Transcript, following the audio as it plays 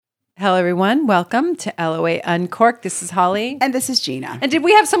Hello, everyone. Welcome to LOA Uncorked. This is Holly. And this is Gina. And did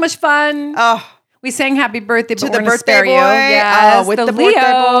we have so much fun? Oh, We sang happy birthday, but to we're the going to birthday spare boy. you. Yes, with the Leo. birthday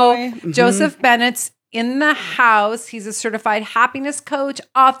boy. Mhm. Joseph Bennett's in the house. He's a certified happiness coach,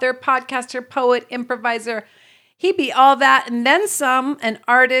 author, podcaster, poet, improviser. He be all that and then some, an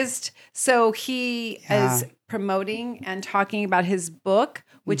artist. So he is promoting and talking about his book,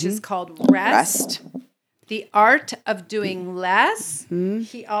 which is called Rest. The Art of Doing Less.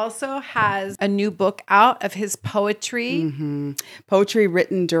 He also has a new book out of his poetry. Poetry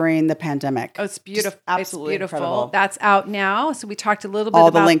written during the pandemic. Oh, it's beautiful. Just absolutely It's beautiful. incredible. That's out now. So we talked a little bit All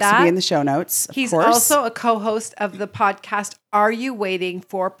about the links that. will be in the show notes. Of He's course. also a co-host of the podcast Are You Waiting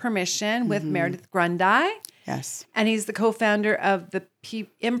for Permission with Meredith Grundy. Yes. And he's the co-founder of the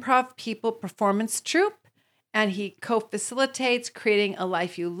Improv People Performance Troupe. And he co-facilitates Creating a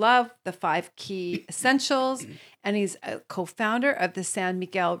Life You Love, the 5 Key Essentials. And he's a co-founder of the San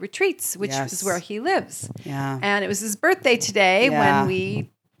Miguel Retreats, which is where he lives. Yeah. And it was his birthday today when we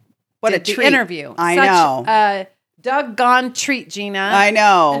What did a the treat. interview. I Such know. a doggone treat, Gina. I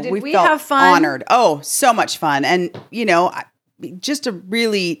know. And did we felt have fun? Honored. Oh, so much fun. And, just a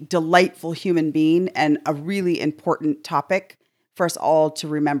really delightful human being and a really important topic for us all to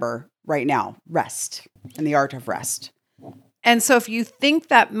remember right now. Rest and the art of rest. And so if you think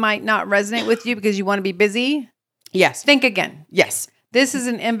that might not resonate with you because you want to be busy, Yes. think again. Yes. This is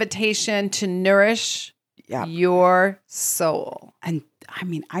an invitation to nourish your soul. And I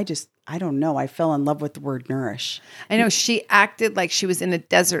mean, I don't know. I fell in love with the word nourish. I know she acted like she was in a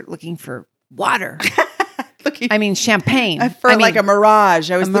desert looking for water. Looking I mean, champagne. like a mirage.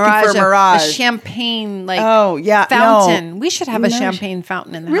 I was looking for a mirage. A champagne fountain. No. We should have a champagne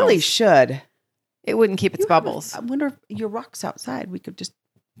fountain in the Really house. should. It wouldn't keep its bubbles. I wonder if your rock's outside. We could just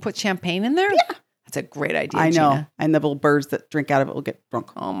Put champagne in there? Yeah. That's a great idea, I know. Gina. And the little birds that drink out of it will get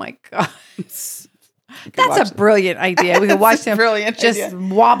drunk. Oh my God. Watch That's a brilliant idea. We could watch them brilliant just idea.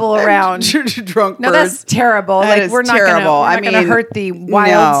 wobble around. Drunk No, birds. that's terrible. That Like is we're not terrible. gonna hurt the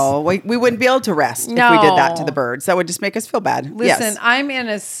wilds. No, we wouldn't be able to rest if we did that to the birds. That would just make us feel bad. Listen, Yes. I'm in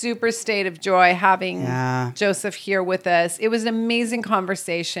a super state of joy having Joseph here with us. It was an amazing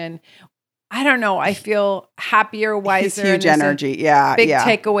conversation. I don't know. I feel happier, wiser. His huge and there's energy. Yeah. big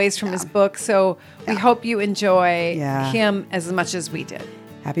takeaways from his book. So we hope you enjoy Yeah. him as much as we did.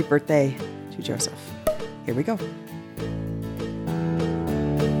 Happy birthday to Joseph. Here we go.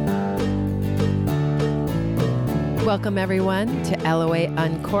 Welcome, everyone, to LOA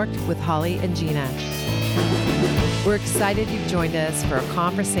Uncorked with Holly and Gina. We're excited you've joined us for a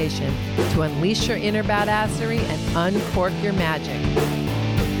conversation to unleash your inner badassery and uncork your magic.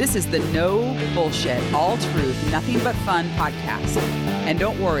 This is the No Bullshit, All Truth, Nothing But Fun podcast. And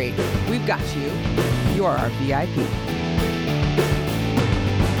don't worry, we've got you. You are our VIP.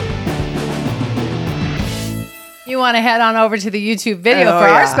 You want to head on over to the YouTube video for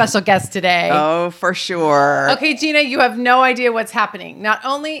our special guest today. Oh, for sure. Okay, Gina, you have no idea what's happening. Not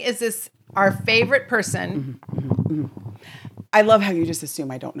only is this our favorite person. I love how you just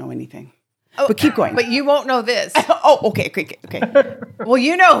assume I don't know anything. But keep going. But you won't know this. Okay. Well,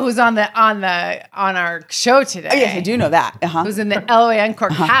 you know who's on our show today. Oh, yes, I do know that. Who's in the LOA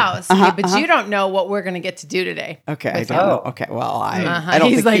Uncorked house. But you don't know what we're going to get to do today. Okay, I don't know. Okay, well, I don't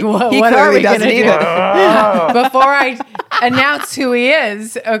He's think like, he what are clearly we going to doesn't do? either. Before I announce who he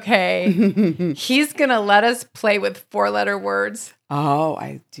is, okay, he's going to let us play with 4-letter words. Oh,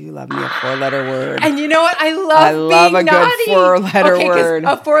 I do love me a 4-letter word. And you know what? I love a being good naughty. 4-letter word.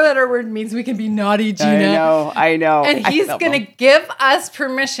 A 4-letter word means we can be naughty, Gina. I know. And he's going to give us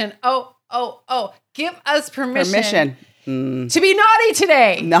permission. Give us permission. To be naughty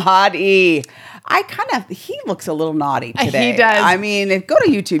today. Naughty. He looks a little naughty today. He does. I mean, go to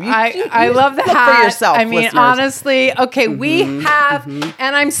YouTube. I love the look hat. for yourself, I mean, listeners. honestly, okay, we have,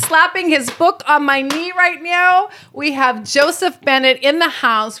 and I'm slapping his book on my knee right now. We have Joseph Bennett in the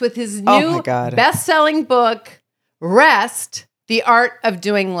house with his new best-selling book, Rest, The Art of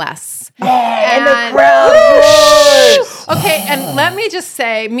Doing Less. And the crowd roars. Okay, and let me just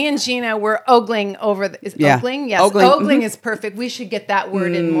say, me and Gina were ogling over ogling? Yes, ogling is perfect. We should get that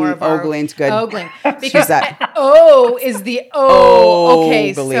word in more of our... Ogling's good. Ogling. Because Choose that. O is the O.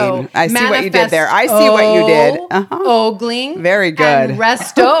 Okay, so Ogling. I see what you did there. I see what you did. Ogling. Very good. And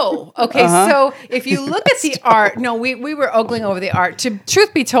resto. Okay, so if you look at the art, we were ogling over the art.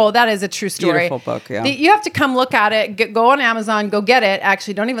 Truth be told, that is a true story. Beautiful book, yeah. You have to come look at it. Go on Amazon, go get it.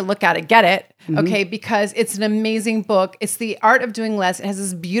 Actually, don't even look at it. Get it. Okay, because it's an amazing book. It's The Art of Doing Less. It has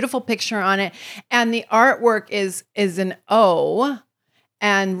this beautiful picture on it, and the artwork is an O,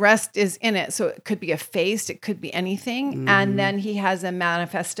 and rest is in it. So it could be a face, it could be anything. And then he has a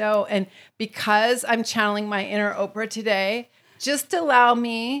manifesto. And because I'm channeling my inner Oprah today, just allow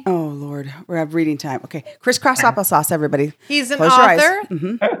me. Oh, Lord. We have reading time. Okay. Crisscross applesauce, everybody. He's an Close your eyes.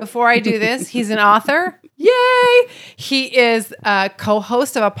 author. Before I do this, he's an author. Yay! He is a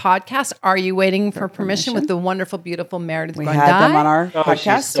co-host of a podcast, Are You Waiting for Permission? With the wonderful, beautiful Meredith We Grundy. had them on our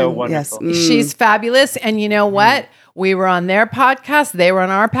podcast. She's so and wonderful. She's fabulous. And you know what? We were on their podcast. They were on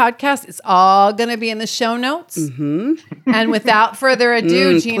our podcast. It's all going to be in the show notes. And without further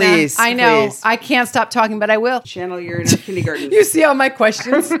ado, Gina, please, I know please. I can't stop talking, but I will. Channel your inner kindergarten. You see all my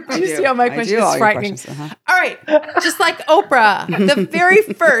questions? You do. see all my I do questions? all It's your frightening. questions, uh-huh. All right. Just like Oprah, the very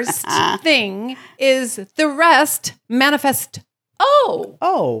first thing is the rest manifest. Oh.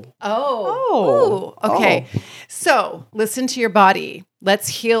 Oh. Oh. Okay. So listen to your body. Let's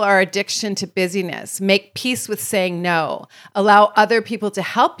heal our addiction to busyness. Make peace with saying no. Allow other people to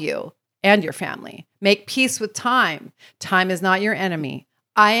help you and your family. Make peace with time. Time is not your enemy.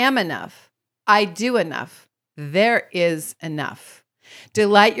 I am enough. I do enough. There is enough.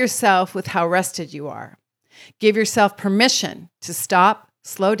 Delight yourself with how rested you are. Give yourself permission to stop,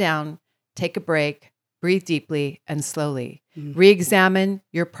 slow down, take a break, breathe deeply and slowly. Re-examine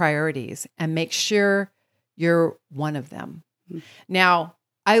your priorities and make sure you're one of them. Now,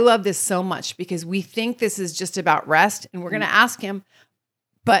 I love this so much because we think this is just about rest, and we're going to ask him,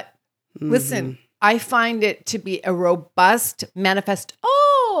 but listen, I find it to be a robust manifesto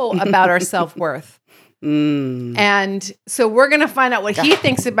about our self-worth. And so we're going to find out what he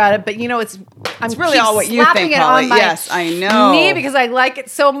thinks about it, but I'm really keep all what you slapping think, it Holly. on my Yes, I know. knee because I like it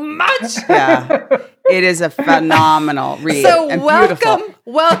so much. Yeah. It is a phenomenal read. So and beautiful.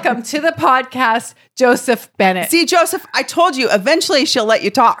 welcome to the podcast, Joseph Bennett. See, Joseph, I told you, eventually she'll let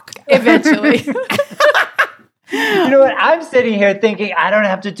you talk. Eventually. You know what? I'm sitting here thinking I don't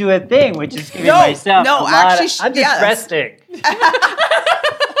have to do a thing, which is giving myself no, a lot actually, I'm just yes. resting.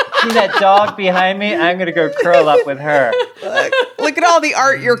 See that dog behind me? I'm going to go curl up with her. Look at all the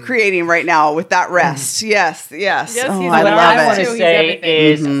art you're creating right now with that rest. Yes. Yes, Oh, he's I What alive love I want it. to He's say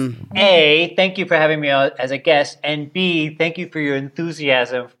everything. is A, thank you for having me on as a guest, and B, thank you for your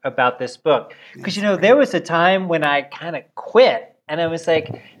enthusiasm about this book. Because, there was a time when I kind of quit, and I was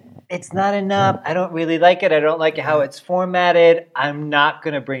like, it's not enough. I don't really like it. I don't like how it's formatted. I'm not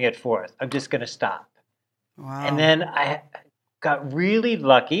going to bring it forth. I'm just going to stop. Wow. And then I got really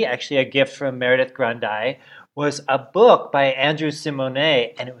lucky. Actually, a gift from Meredith Grundy was a book by Andrew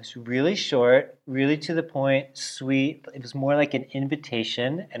Simonet, and it was really short, really to the point, sweet. It was more like an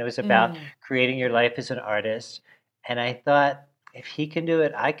invitation, and it was about creating your life as an artist. And I thought, if he can do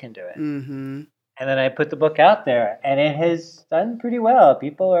it, I can do it. Mm-hmm. And then I put the book out there, and it has done pretty well.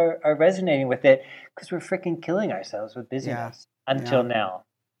 People are resonating with it because we're freaking killing ourselves with busyness until now.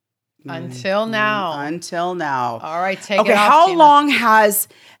 Until now. Until now. All right, take Okay, it off, how Gina. long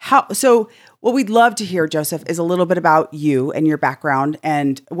so what we'd love to hear, Joseph, is a little bit about you and your background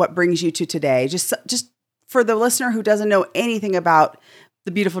and what brings you to today. Just for the listener who doesn't know anything about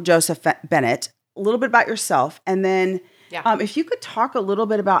the beautiful Joseph Bennett, a little bit about yourself, and then if you could talk a little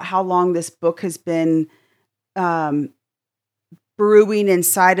bit about how long this book has been brewing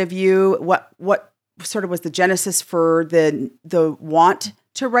inside of you, what sort of was the genesis for the want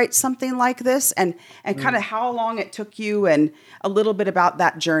to write something like this, and kind of how long it took you, and a little bit about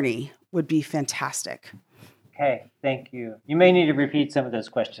that journey would be fantastic. Okay, thank you. You may need to repeat some of those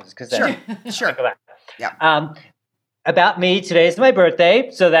questions because Sure. Go back. Yeah. About me, today is my birthday,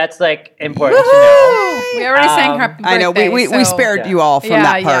 so that's like important to know. We already sang happy birthday. I know we spared you all from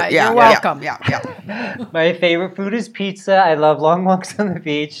that part. You're welcome. Yeah. My favorite food is pizza. I love long walks on the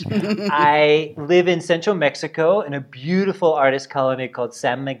beach. I live in central Mexico in a beautiful artist colony called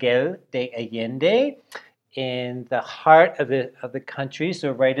San Miguel de Allende, in the heart of the country, so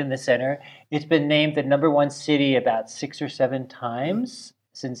right in the center. It's been named the #1 city about 6 or 7 times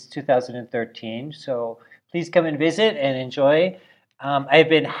since 2013. So please come and visit and enjoy. I've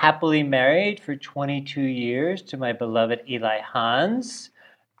been happily married for 22 years to my beloved Eli Hans,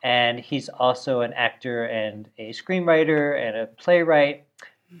 and he's also an actor and a screenwriter and a playwright.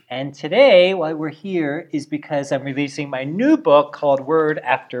 And today, why we're here is because I'm releasing my new book called Word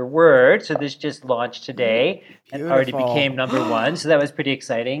After Word. So this just launched today and already became #1. So that was pretty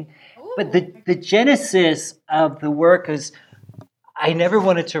exciting. But the genesis of the work is I never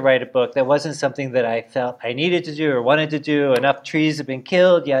wanted to write a book. That wasn't something that I felt I needed to do or wanted to do. Enough trees have been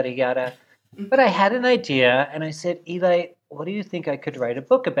killed, yada, yada. But I had an idea, and I said, Eli, what do you think I could write a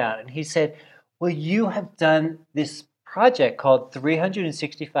book about? And he said, well, you have done this project called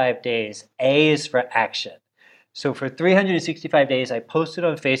 365 Days. A is for action. So for 365 days, I posted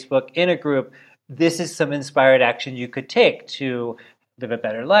on Facebook in a group, this is some inspired action you could take to live a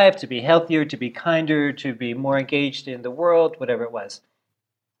better life, to be healthier, to be kinder, to be more engaged in the world, whatever it was.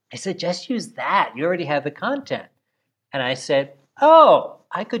 I said, just use that. You already have the content. And I said, oh,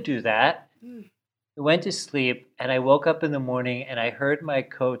 I could do that. I went to sleep and I woke up in the morning and I heard my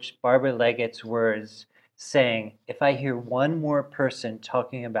coach, Barbara Leggett's words saying, if I hear one more person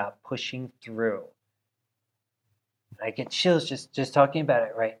talking about pushing through, I get chills just talking about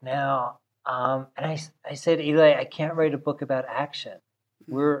it right now. And I said, Eli, I can't write a book about action.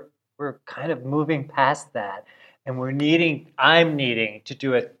 We're kind of moving past that. And I'm needing to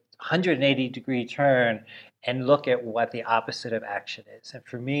do a 180-degree turn and look at what the opposite of action is. And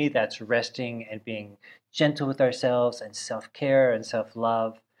for me, that's resting and being gentle with ourselves and self-care and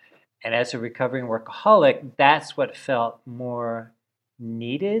self-love. And as a recovering workaholic, that's what felt more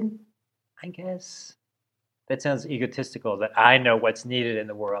needed, I guess. That sounds egotistical, that I know what's needed in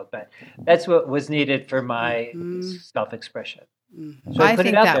the world, but that's what was needed for my self-expression. So I put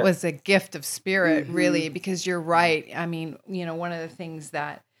think it out that there. was a gift of spirit, really, because you're right. I mean, one of the things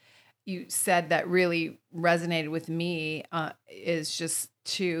that you said that really resonated with me is just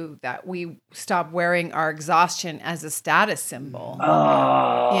that we stop wearing our exhaustion as a status symbol.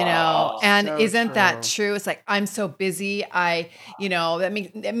 And so isn't that true? It's like, I'm so busy.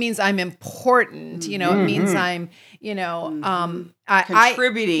 That means I'm important. It means I'm,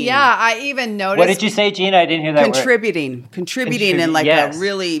 Contributing. I even noticed. What did you say, Gina? I didn't hear that word. Contributing in like yes. a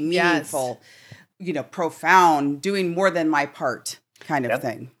really meaningful, profound, doing more than my part kind of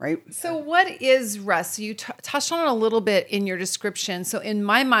thing, right? So what is rest? So you touched on it a little bit in your description. So in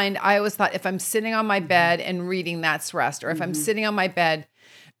my mind, I always thought if I'm sitting on my bed and reading, that's rest. Or if I'm sitting on my bed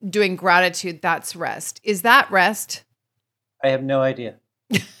doing gratitude, that's rest. Is that rest? I have no idea.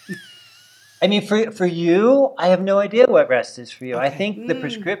 I mean, for you, I have no idea what rest is for you. I think the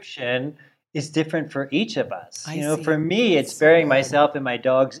prescription is different for each of us. For me, it's burying myself in my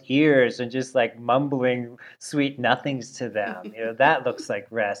dog's ears and just like mumbling sweet nothings to them. That looks like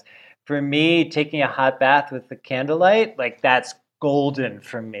rest. For me, taking a hot bath with the candlelight, like that's golden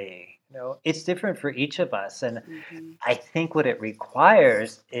for me. It's different for each of us. And I think what it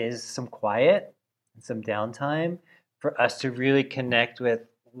requires is some quiet, some downtime for us to really connect with,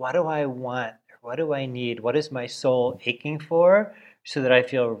 what do I want? What do I need? What is my soul aching for? So that I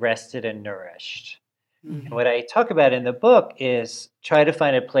feel rested and nourished. And what I talk about in the book is try to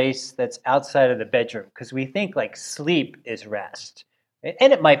find a place that's outside of the bedroom, because we think like sleep is rest. Right?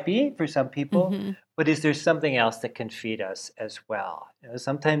 And it might be for some people, but is there something else that can feed us as well?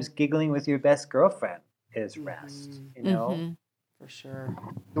 Sometimes giggling with your best girlfriend is rest, For sure.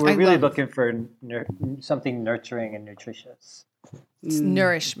 We're really looking for something nurturing and nutritious. It's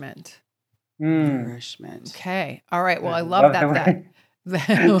nourishment. Nourishment. Okay. All right. Well, I love that.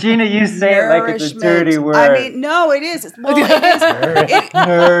 Gina, you say it like it's a dirty word. I mean, no, it is. Well, it is.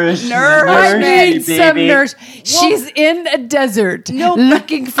 Nourishment. I need some nourishment. She's in a desert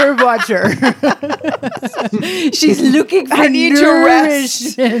looking for water. She's looking for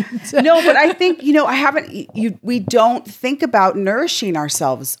nourishment. No, but I think, we don't think about nourishing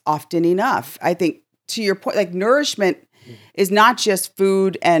ourselves often enough. I think, to your point, like nourishment is not just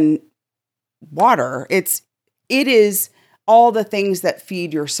food and water. It is all the things that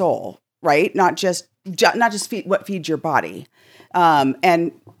feed your soul, right? Not just what feeds your body.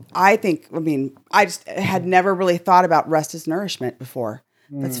 And I think, I just had never really thought about rest as nourishment before.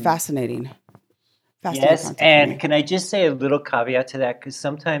 That's fascinating. Yes, and can I just say a little caveat to that? Because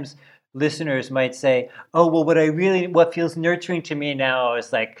sometimes listeners might say, oh, well, what feels nurturing to me now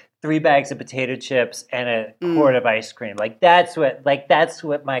is like 3 bags of potato chips and a quart of ice cream. That's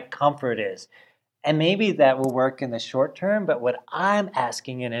what my comfort is. And maybe that will work in the short term, but what I'm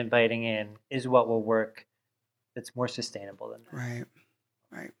asking and inviting in is what will work that's more sustainable than that.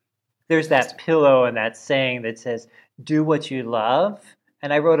 Right. There's that pillow and that saying that says, do what you love.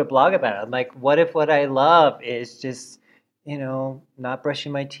 And I wrote a blog about it. I'm like, what if what I love is just, not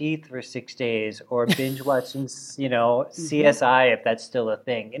brushing my teeth for 6 days or binge watching, CSI, if that's still a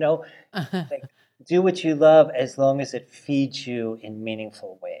thing, like, do what you love as long as it feeds you in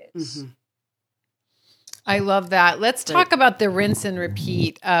meaningful ways. I love that. Let's talk about the rinse and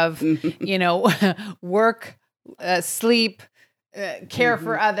repeat of, work, sleep, care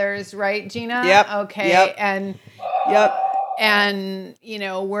for others, right, Gina? Yep. Okay. Yep. And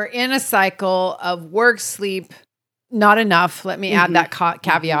yep. we're in a cycle of work, sleep, not enough. Let me add that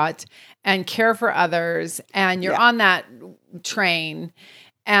caveat, and care for others. And you're on that train.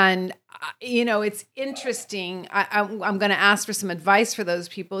 And it's interesting. I'm going to ask for some advice for those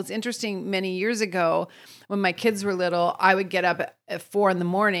people. It's interesting. Many years ago, when my kids were little, I would get up at 4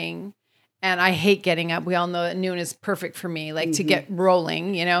 a.m. And I hate getting up. We all know that noon is perfect for me, like to get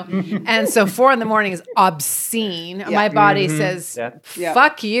rolling, And so 4 a.m. is obscene. My body says,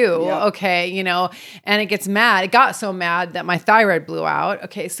 fuck you. Okay. And it gets mad. It got so mad that my thyroid blew out.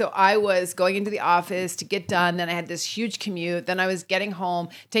 Okay. So I was going into the office to get done. Then I had this huge commute. Then I was getting home,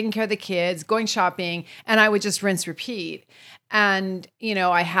 taking care of the kids, going shopping, and I would just rinse, repeat. And,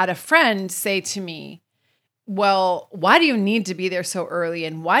 I had a friend say to me, well, why do you need to be there so early?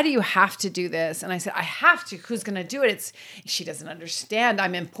 And why do you have to do this? And I said, I have to. Who's going to do it? She doesn't understand.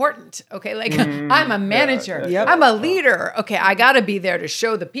 I'm important. Okay. Like I'm a manager. I'm a leader. Okay. I got to be there to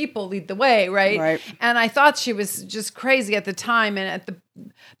show the people, lead the way. Right. And I thought she was just crazy at the time. And at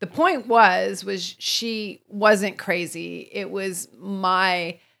the point was she wasn't crazy. It was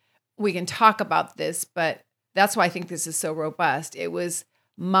we can talk about this, but that's why I think this is so robust. It was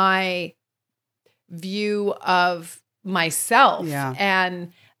my view of myself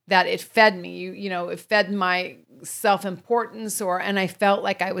and that it fed me, it fed my self-importance and I felt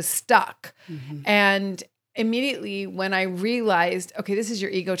like I was stuck. And immediately when I realized, okay, this is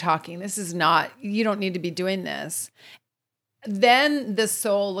your ego talking, this is not, you don't need to be doing this. Then the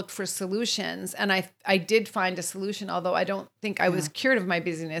soul looked for solutions. And I did find a solution, although I don't think I was cured of my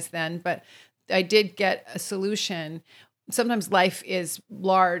busyness then, but I did get a solution. Sometimes life is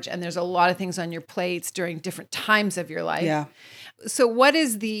large and there's a lot of things on your plates during different times of your life. Yeah. So what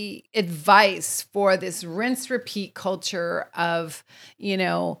is the advice for this rinse repeat culture of,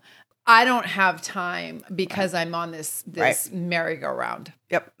 I don't have time because I'm on this merry-go-round?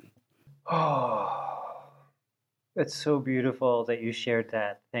 Yep. Oh, that's so beautiful that you shared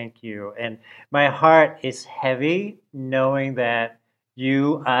that. Thank you. And my heart is heavy knowing that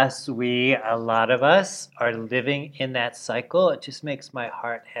you, us, we, a lot of us are living in that cycle. It just makes my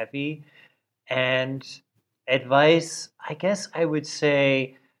heart heavy. And advice, I guess I would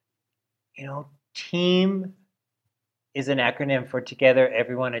say, team is an acronym for together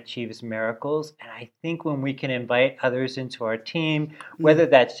everyone achieves miracles. And I think when we can invite others into our team, whether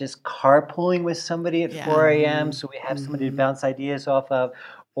that's just carpooling with somebody at 4 a.m. so we have somebody to bounce ideas off of,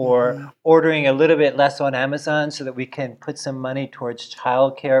 or ordering a little bit less on Amazon so that we can put some money towards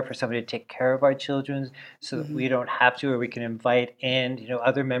childcare for somebody to take care of our children so that we don't have to, or we can invite in,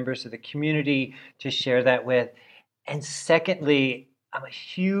 other members of the community to share that with. And secondly, I'm a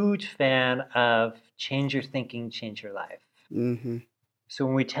huge fan of change your thinking, change your life. So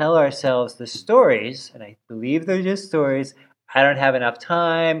when we tell ourselves the stories, and I believe they're just stories, I don't have enough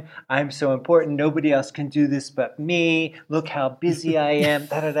time. I'm so important. Nobody else can do this but me. Look how busy I am.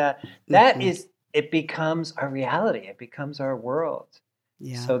 That is, it becomes our reality. It becomes our world.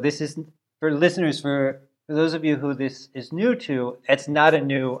 Yeah. So this is, for listeners, for those of you who this is new to, it's not a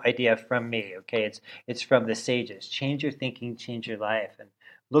new idea from me, okay? It's from the sages. Change your thinking, change your life. And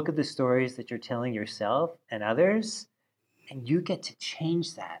look at the stories that you're telling yourself and others, and you get to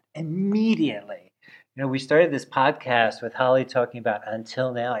change that immediately. We started this podcast with Holly talking about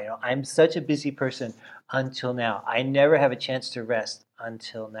until now. I'm such a busy person until now. I never have a chance to rest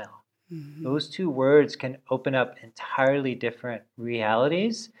until now. Those two words can open up entirely different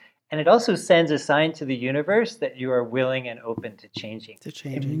realities. And it also sends a sign to the universe that you are willing and open to changing.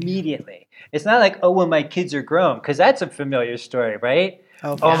 Immediately. It's not like, when my kids are grown, because that's a familiar story, right?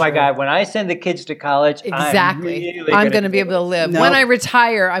 Oh my God, when I send the kids to college, exactly. I'm going to be able to live. When I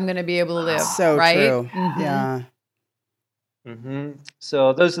retire, I'm going to be able to live. So right? True. Yeah.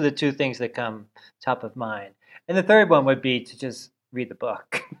 So those are the two things that come top of mind. And the third one would be to just read the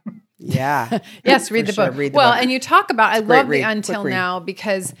book. Yeah. Yes, read the book. And you talk about, I love the Until Now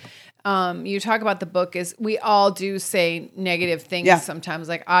because you talk about the book is we all do say negative things sometimes.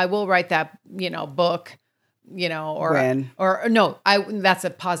 Like I will write that, book. Or no, that's a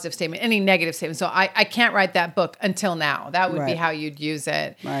positive statement, any negative statement. So I can't write that book until now. That would be how you'd use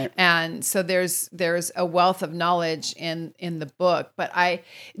it. Right. And so there's a wealth of knowledge in the book. But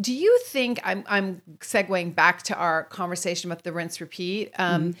do you think, I'm segueing back to our conversation about the rinse repeat.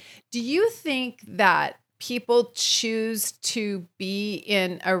 Do you think that people choose to be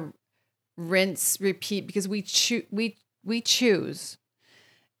in a rinse repeat because we choose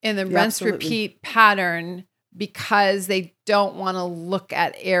in the rinse repeat pattern because they don't want to look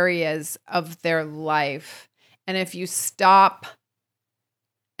at areas of their life. And if you stop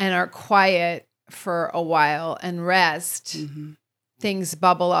and are quiet for a while and rest, things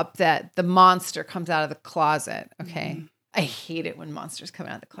bubble up that the monster comes out of the closet. Okay. I hate it when monsters come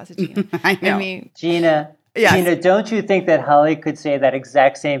out of the closet, Gina. I know. Gina, Yes. Gina, don't you think that Holly could say that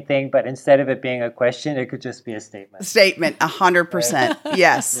exact same thing, but instead of it being a question, it could just be a statement? Statement, 100%.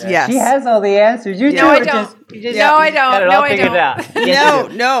 Yes, Yeah. yes. She has all the answers. You No, two I are don't. you just No, I don't. got it No, all I figured don't. out. Yes, you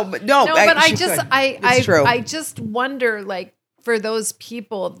do. No, No, but she could. It's true. I just wonder, like, for those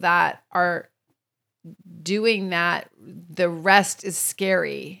people that are doing that, the rest is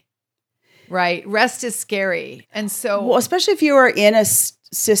scary, right? Rest is scary. And so, Well, especially if you are in a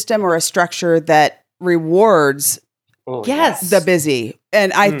system or a structure that rewards Oh, yes. the busy.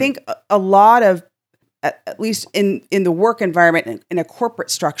 And I think a lot of, at least in the work environment, in a corporate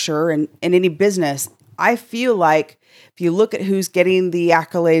structure and in any business, I feel like if you look at who's getting the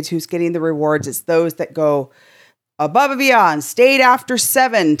accolades, who's getting the rewards, it's those that go above and beyond, stayed after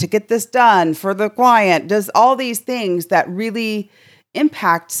 7 to get this done for the client, does all these things that really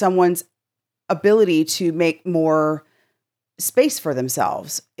impact someone's ability to make more space for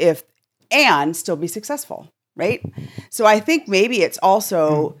themselves and still be successful, right? So I think maybe it's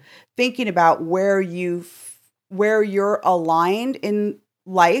also thinking about where you're aligned in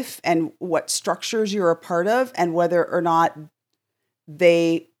life and what structures you're a part of and whether or not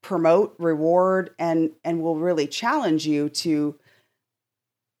they promote, reward, and will really challenge you to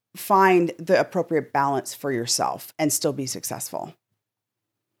find the appropriate balance for yourself and still be successful.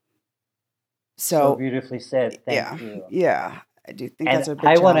 So beautifully said. Thank you. Yeah, I do think And that's a big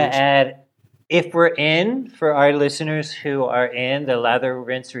I challenge. want to add, if we're for our listeners who are in the lather,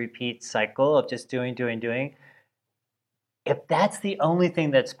 rinse, repeat cycle of just doing, if that's the only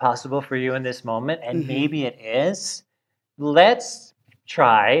thing that's possible for you in this moment, and maybe it is, let's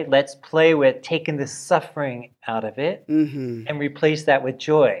play with taking the suffering out of it and replace that with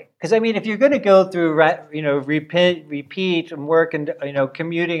joy. Because I mean, if you're going to go through, repeat and work and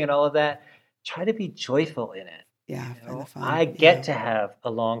commuting and all of that, try to be joyful in it. Yeah, find the fun. I get to have a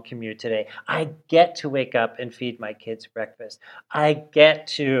long commute today. I get to wake up and feed my kids breakfast. I get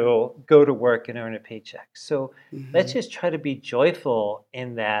to go to work and earn a paycheck. So let's just try to be joyful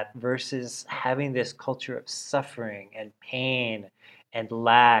in that versus having this culture of suffering and pain and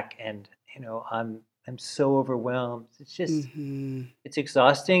lack and I'm so overwhelmed. It's just it's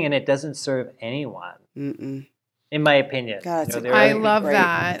exhausting and it doesn't serve anyone. In my opinion. God, I love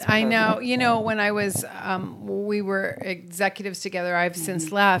that. I know, when I was, we were executives together, I've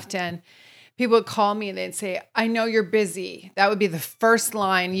since left, and people would call me and they'd say, I know you're busy. That would be the first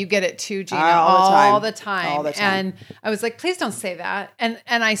line. You get it too, Gina, all the time. And I was like, please don't say that. And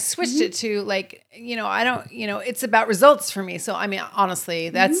I switched it to like, I don't, it's about results for me. So, I mean, honestly,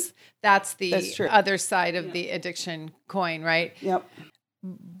 that's the other side of the addiction coin, right? Yep.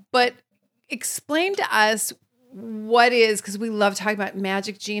 But explain to us what is, because we love talking about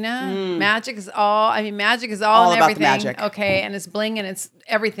magic, Gina. Magic is all in about everything. the magic. Okay. And it's bling and it's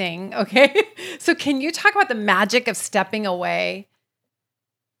everything. Okay. So can you talk about the magic of stepping away?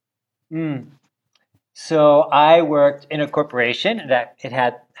 So I worked in a corporation that it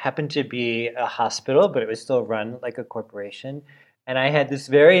happened to be a hospital, but it was still run like a corporation. And I had this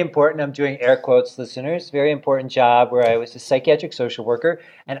very important, I'm doing air quotes, listeners, very important job where I was a psychiatric social worker.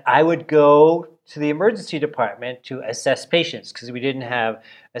 And I would go to the emergency department to assess patients because we didn't have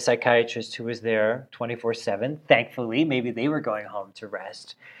a psychiatrist who was there 24/7. Thankfully, maybe they were going home to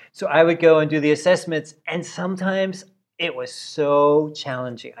rest. So I would go and do the assessments. And sometimes it was so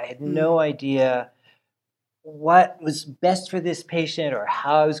challenging. I had no idea what was best for this patient or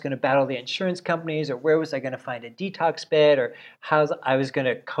how I was going to battle the insurance companies or where was I going to find a detox bed or how I was going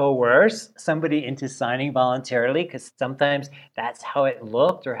to coerce somebody into signing voluntarily because sometimes that's how it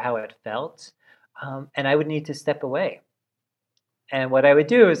looked or how it felt. And I would need to step away. And what I would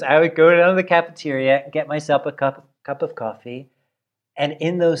do is I would go down to the cafeteria, get myself a cup of coffee, and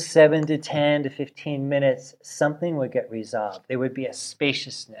in those 7 to 10 to 15 minutes, something would get resolved. There would be a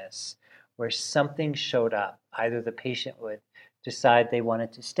spaciousness where something showed up. Either the patient would decide they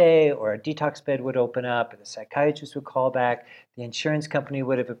wanted to stay, or a detox bed would open up, or the psychiatrist would call back, the insurance company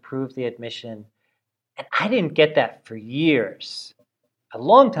would have approved the admission. And I didn't get that for years. A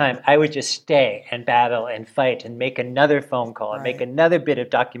long time, I would just stay and battle and fight and make another phone call and make another bit of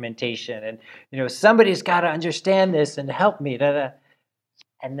documentation. And, somebody's got to understand this and help me.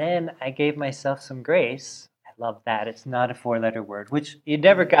 And then I gave myself some grace. Love that. It's not a 4-letter word, which you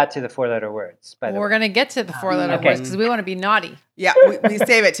never got to the 4-letter words. We're going to get to the 4-letter words because we want to be naughty. Yeah, we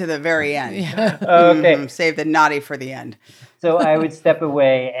save it to the very end. Okay. Save the naughty for the end. So I would step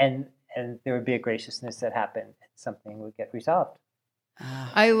away and there would be a graciousness that happened. Something would get resolved.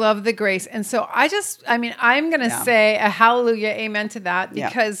 I love the grace. And so I'm going to say a hallelujah, amen to that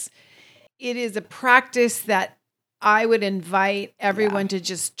because it is a practice that I would invite everyone to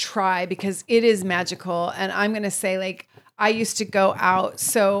just try, because it is magical. And I'm going to say, like, I used to go out,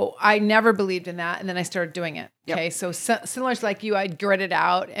 so I never believed in that, and then I started doing it. Yep. Okay, so similar to like you, I'd grit it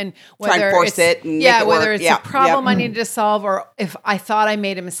out, and Try and force it and make it whether work. it's Yeah. a problem Yep. I needed to solve, or if I thought I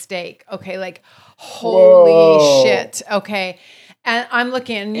made a mistake. Okay, like Whoa. holy shit. Okay. And I'm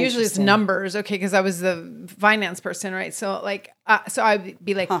looking, and usually it's Interesting. numbers, okay, because I was the finance person, right? So like, so I'd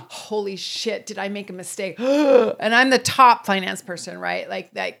be like, "Holy shit, did I make a mistake?" And I'm the top finance person, right?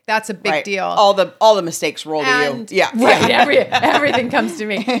 Like that's a big Right. deal. All the mistakes roll to you. And Yeah. right, Yeah. everything comes to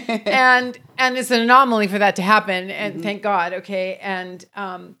me, and it's an anomaly for that to happen, and thank God, okay, and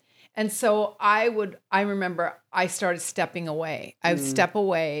so I remember I started stepping away. I would step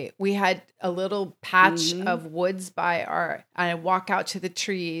away. We had a little patch of woods and I'd walk out to the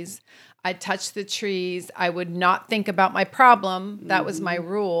trees. I'd touch the trees. I would not think about my problem. That was my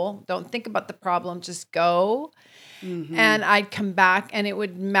rule. Don't think about the problem. Just go. And I'd come back, and it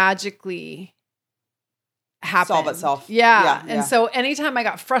would magically happen. Solve itself. Yeah. Yeah, And yeah. so anytime I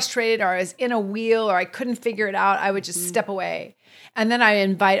got frustrated, or I was in a wheel, or I couldn't figure it out, I would just step away. And then I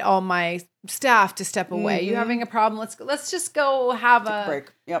invite all my staff to step away. You having a problem? Let's just go have a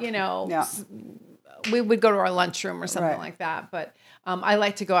break. Yep. You know, Yeah. we would go to our lunchroom or something Right. like that. But I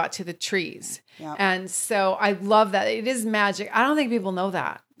like to go out to the trees. Yeah. And so I love that. It is magic. I don't think people know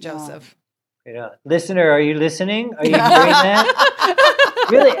that, Joseph. Listener, are you listening? Are you hearing that?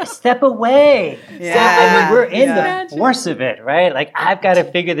 Really, step away. Yeah. I mean, we're in Yeah. the force of it, right? Like, I've got to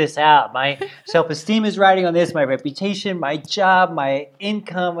figure this out. My self-esteem is riding on this, my reputation, my job, my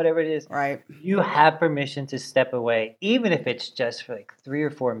income, whatever it is. Right. You have permission to step away, even if it's just for like 3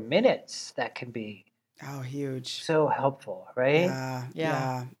 or 4 minutes. That can be Oh, huge. so helpful, right? Yeah. Yeah.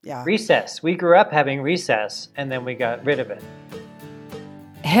 Yeah. Yeah. Recess. We grew up having recess, and then we got rid of it.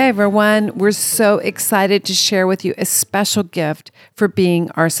 Hey everyone, we're so excited to share with you a special gift for being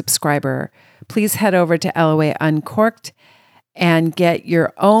our subscriber. Please head over to LOA Uncorked and get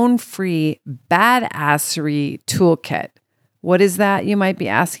your own free badassery toolkit. What is that? You might be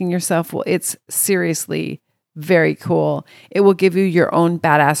asking yourself. Well, it's seriously very cool. It will give you your own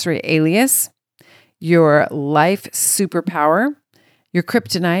badassery alias, your life superpower, your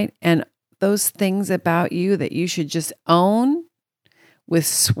kryptonite, and those things about you that you should just own with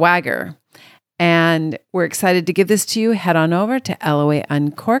swagger. And we're excited to give this to you. Head on over to LOA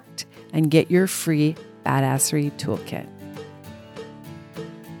Uncorked and get your free badassery toolkit.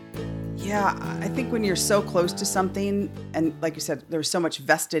 Yeah, I think when you're so close to something, and like you said, there's so much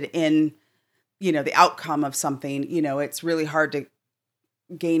vested in, the outcome of something, it's really hard to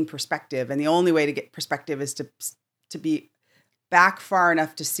gain perspective. And the only way to get perspective is to be back far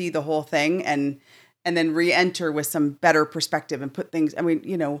enough to see the whole thing and then re-enter with some better perspective and put things,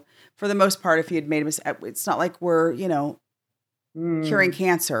 for the most part, if you had made a mistake, it's not like we're, curing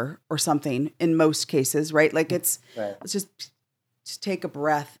cancer or something in most cases, right? Like let's just take a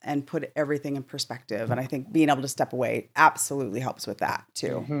breath and put everything in perspective. And I think being able to step away absolutely helps with that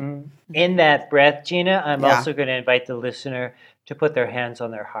too. In that breath, Gina, I'm Yeah. also going to invite the listener to put their hands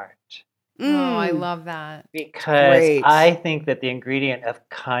on their heart. Oh, I love that. Because Great. I think that the ingredient of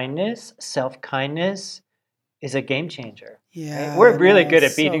kindness, self-kindness, is a game changer. Yeah. Right? We're really no, good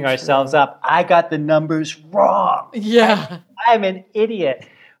at so beating ourselves true. up. I got the numbers wrong. Yeah. I'm an idiot.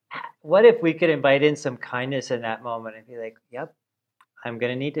 What if we could invite in some kindness in that moment and be like, yep, I'm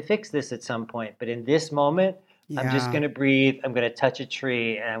going to need to fix this at some point. But in this moment, I'm just Yeah. going to breathe. I'm going to touch a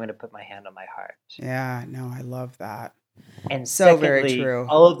tree, and I'm going to put my hand on my heart. Yeah, no, I love that. And So very secondly, true.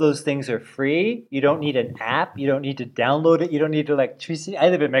 all of those things are free. You don't need an app. You don't need to download it. You don't need electricity. I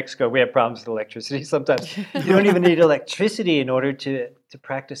live in Mexico. We have problems with electricity sometimes. You don't even need electricity in order to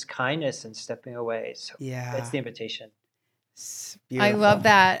practice kindness and stepping away. So Yeah. that's the invitation. It's I beautiful. love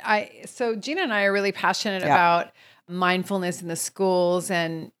that. So Gina and I are really passionate Yeah. about mindfulness in the schools,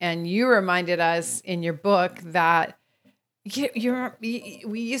 and you reminded us in your book that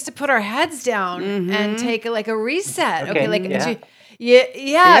we used to put our heads down and take a reset. Okay,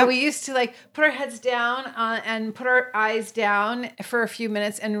 Yeah. we used to put our heads down and put our eyes down for a few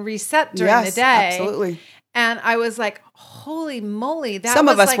minutes and reset during the day. Absolutely. And I was like, holy moly. That Some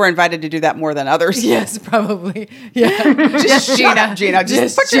was of us were invited to do that more than others. Yes, probably. Yeah. Just shut up, Gina.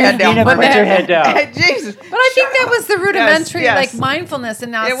 Just put your head down. Gina, for a put your minute. head down. Jesus. But I think that was the rudimentary, yes. mindfulness,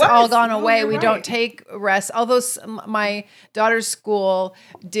 and now It it's all was. gone No, away. you're We right. don't take rest. Although my daughter's school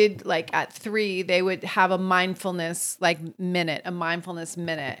did, at 3, they would have a mindfulness mindfulness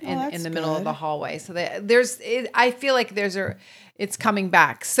minute in that's the middle of good. the hallway. So I feel like it's coming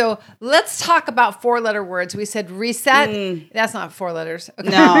back. So let's talk about 4-letter words. We said reset. That's not 4 letters. Okay.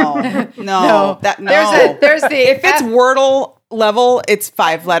 No. There's the if it's Wordle level, it's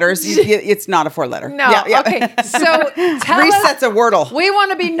 5 letters. It's not a 4-letter. No. Yeah. Okay. So tell Reset's us, a Wordle. we want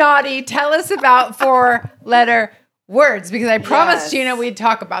to be naughty. Tell us about 4-letter words because I promised Yes. Gina we'd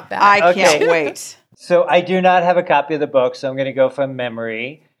talk about that. I Okay. can't wait. So I do not have a copy of the book, so I'm going to go from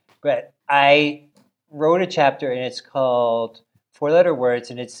memory. But I wrote a chapter, and it's called 4-letter words,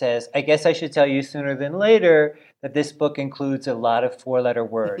 and it says, I guess I should tell you sooner than later that this book includes a lot of 4-letter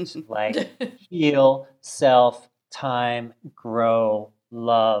words like heal, self, time, grow,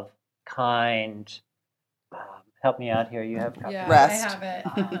 love, kind. Help me out here. You have copies. Yeah, Rest. I have it.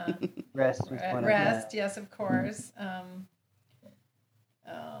 Uh-huh. Rest was one of Rest, them. yes, of course.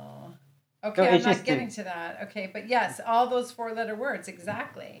 Okay, So I'm it's not just getting to that. Okay, but yes, all those 4-letter words,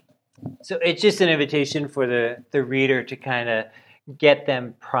 exactly. So it's just an invitation for the reader to kind of get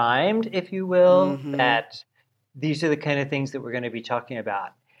them primed, if you will, that these are the kind of things that we're going to be talking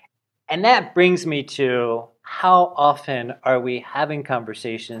about. And that brings me to how often are we having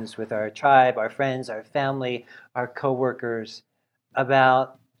conversations with our tribe, our friends, our family, our coworkers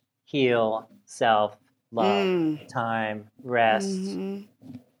about heal, self, love, time, rest. You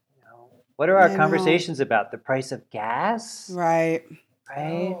know, what are our I know. conversations about? The price of gas? Right.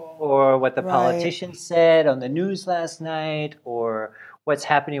 Right? Oh. Or what the Right. politician said on the news last night, or what's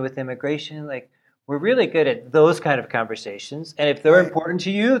happening with immigration. Like, we're really good at those kind of conversations. And if they're Right. important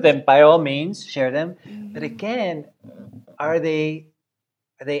to you, then by all means, share them. But again, are they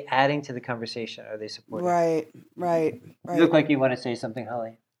adding to the conversation? Are they supporting? Right. You look like you want to say something,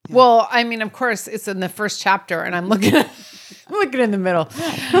 Holly. Well, I mean, of course, it's in the first chapter, and I'm looking in the middle.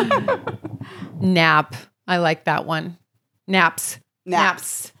 Nap. I like that one. Naps.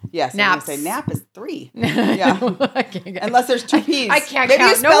 Naps. Yes. Naps. I'm gonna say nap is 3. Yeah. Unless there's 2 P's. I can't Maybe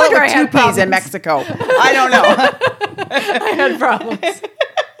count. you No spell wonder it I with had 2 P's problems. in Mexico. I don't know. I had problems.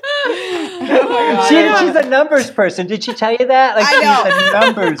 Oh my God. She's a numbers person. Did she tell you that? Like, I know. she's a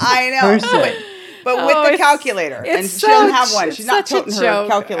numbers I know. person. But with Oh, the it's- calculator. And It's she doesn't have one. it's She's not such a toting her joke.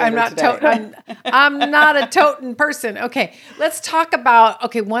 calculator I'm not today. I'm not a toting person. Okay, let's talk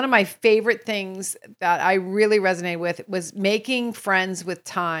about, one of my favorite things that I really resonated with was making friends with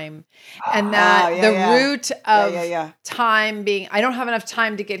time. And that root of time being, I don't have enough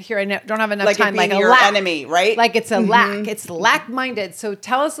time to get here. I don't have enough Like time. it being Like your a lack. enemy, right? Like it's a lack. It's lack-minded. So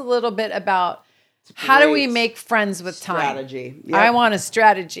tell us a little bit about how do we great make friends with time? strategy. Yep. I want a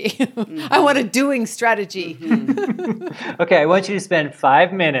strategy. I want a doing strategy. Okay, I want you to spend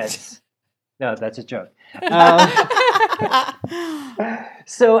 5 minutes. No, that's a joke.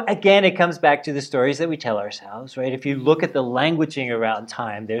 So again, it comes back to the stories that we tell ourselves, right? If you look at the languaging around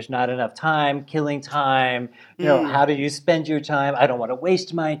time, there's not enough time, killing time, how do you spend your time? I don't want to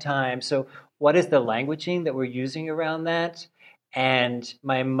waste my time. So what is the languaging that we're using around that? And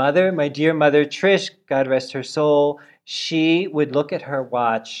my mother, my dear mother, Trish, God rest her soul, she would look at her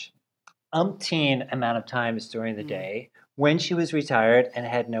watch umpteen amount of times during the day when she was retired and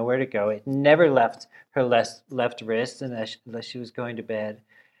had nowhere to go. It never left her left wrist unless she was going to bed.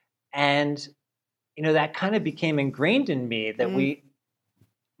 And, that kind of became ingrained in me that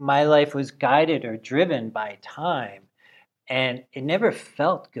my life was guided or driven by time, and it never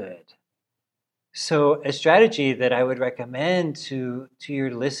felt good. So a strategy that I would recommend to your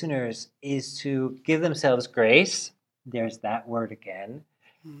listeners is to give themselves grace. There's that word again.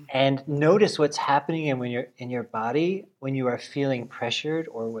 And notice what's happening when you're in your body when you are feeling pressured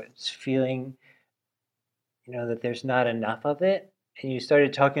or what's feeling, that there's not enough of it. And you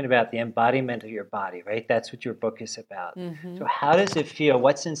started talking about the embodiment of your body, right? That's what your book is about. So how does it feel?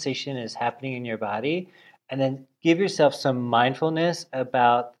 What sensation is happening in your body? And then give yourself some mindfulness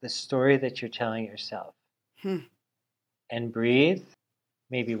about the story that you're telling yourself. And breathe.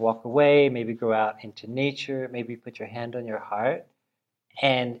 Maybe walk away. Maybe go out into nature. Maybe put your hand on your heart.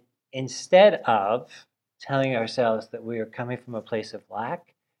 And instead of telling ourselves that we are coming from a place of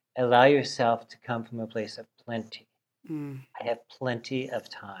lack, allow yourself to come from a place of plenty. I have plenty of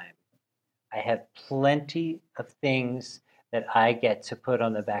time. I have plenty of things that I get to put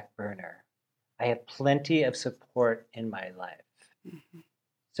on the back burner. I have plenty of support in my life.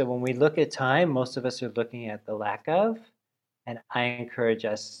 So when we look at time, most of us are looking at the lack of, and I encourage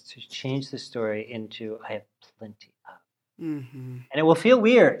us to change the story into I have plenty of. And it will feel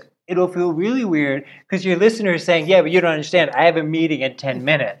weird. It'll feel really weird because your listener is saying, yeah, but you don't understand. I have a meeting in 10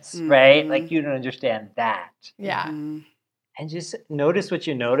 minutes, right? Like you don't understand that. Yeah. And just notice what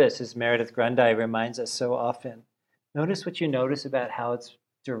you notice, as Meredith Grundy reminds us so often. Notice what you notice about how it's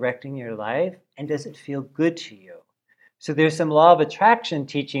directing your life, and does it feel good to you? So there's some law of attraction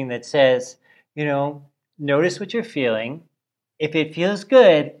teaching that says, notice what you're feeling. If it feels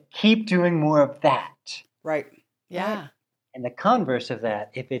good, keep doing more of that. Right. Yeah. And the converse of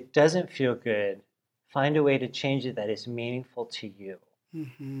that, if it doesn't feel good, find a way to change it that is meaningful to you.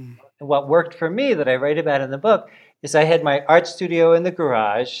 Mm-hmm. And what worked for me that I write about in the book is I had my art studio in the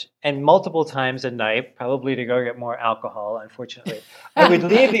garage, and multiple times a night, probably to go get more alcohol, unfortunately, I would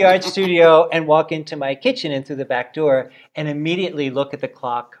leave the art studio and walk into my kitchen and through the back door and immediately look at the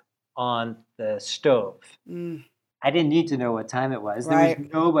clock on the stove. Mm. I didn't need to know what time it was. There Right. was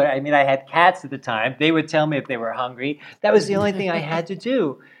nobody. I mean, I had cats at the time. They would tell me if they were hungry. That was the only thing I had to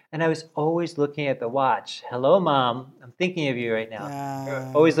do. And I was always looking at the watch. Hello, Mom. I'm thinking of you right now.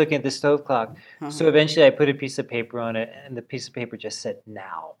 Yeah. Always looking at the stove clock. So eventually I put a piece of paper on it, and the piece of paper just said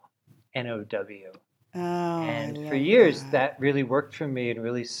now. N-O-W. Oh, And I for love years, that really worked for me and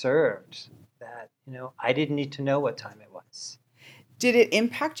really served that, I didn't need to know what time it was. Did it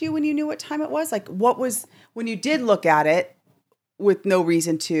impact you when you knew what time it was? Like, what was, when you did look at it with no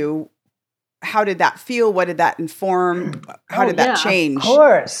reason to, how did that feel? What did that inform? How did that change? Of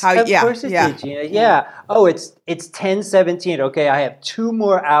course. How, Of course it did, Gina. Yeah. Oh, it's 10:17. Okay, I have 2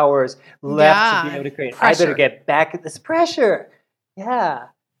 more hours left to be able to create. I better get back at this pressure. Yeah.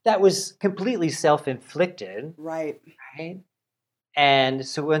 That was completely self-inflicted. Right. Right. And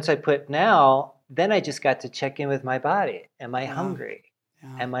so once I put now, then I just got to check in with my body. Am I hungry?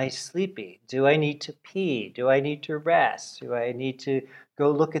 Yeah. Am I sleepy? Do I need to pee? Do I need to rest? Do I need to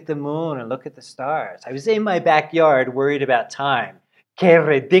go look at the moon and look at the stars? I was in my backyard worried about time. Que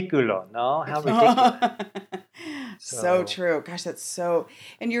ridiculo, no? How ridiculous. So true. Gosh, that's so,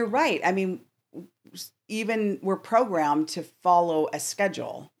 and you're right. I mean, even we're programmed to follow a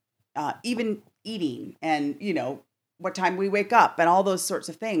schedule, even eating and, what time we wake up and all those sorts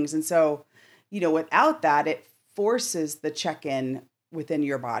of things. And so, without that, it forces the check-in within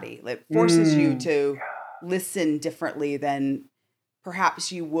your body. It forces you to listen differently than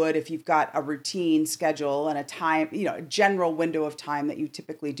perhaps you would if you've got a routine schedule and a time, a general window of time that you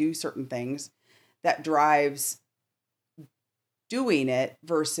typically do certain things that drives doing it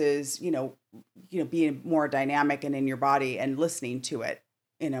versus, being more dynamic and in your body and listening to it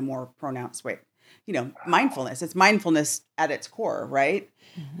in a more pronounced way. Mindfulness. It's mindfulness at its core, right?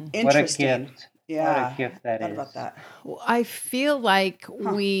 Mm-hmm. Interesting. What a gift. Yeah. What a gift that Thought is. about that. Well, I feel like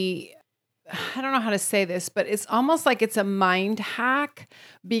I don't know how to say this, but it's almost like it's a mind hack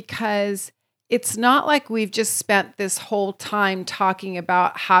because it's not like we've just spent this whole time talking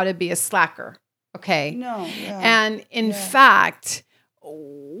about how to be a slacker. Okay. No. Yeah. And in fact,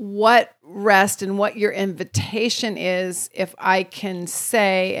 what rest and what your invitation is, if I can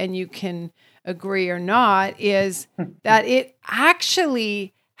say, and you can agree or not, is that it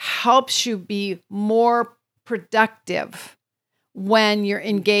actually helps you be more productive when you're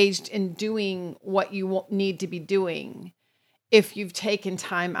engaged in doing what you need to be doing. If you've taken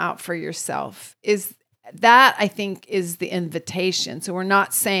time out for yourself, is that, I think, is the invitation. So we're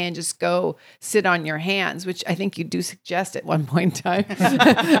not saying just go sit on your hands, which I think you do suggest at one point in time.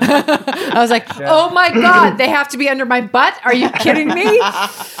 I was like, oh my God, they have to be under my butt. Are you kidding me?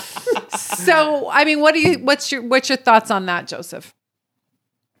 So, I mean, what's your thoughts on that, Joseph?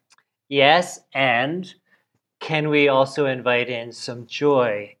 Yes, and can we also invite in some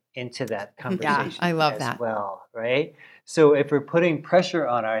joy into that conversation? I love as that. well, right? So if we're putting pressure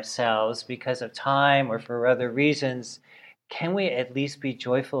on ourselves because of time or for other reasons, can we at least be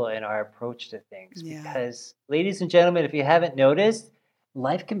joyful in our approach to things? Yeah. Because, ladies and gentlemen, if you haven't noticed,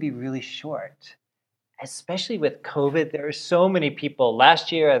 life can be really short. Especially with COVID, there are so many people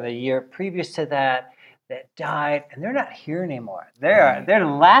last year and the year previous to that died, and they're not here anymore. They're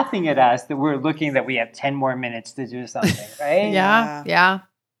laughing at us that we're looking that we have 10 more minutes to do something, right? Yeah.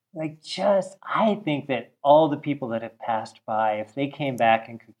 I think that all the people that have passed by, if they came back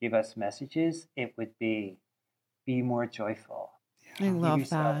and could give us messages, it would be more joyful. I Give love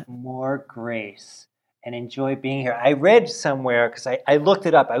yourself that. more grace and enjoy being here. I read somewhere, because I looked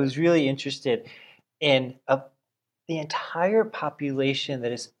it up, I was really interested in the entire population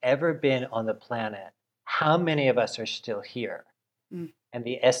that has ever been on the planet. How many of us are still here? And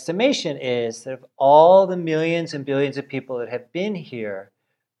the estimation is that of all the millions and billions of people that have been here,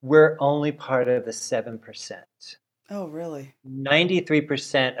 we're only part of the 7%. Oh, really?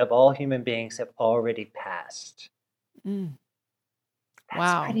 93% of all human beings have already passed. Mm. That's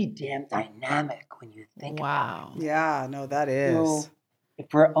Wow. pretty damn dynamic when you think about it. Yeah, no, that is. So,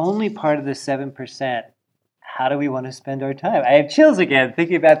 if we're only part of the 7%, how do we want to spend our time? I have chills again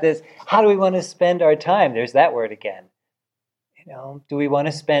thinking about this. How do we want to spend our time? There's that word again. Do we want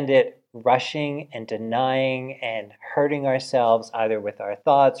to spend it rushing and denying and hurting ourselves either with our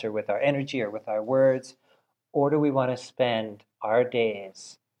thoughts or with our energy or with our words? Or do we want to spend our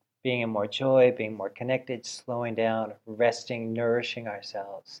days being in more joy, being more connected, slowing down, resting, nourishing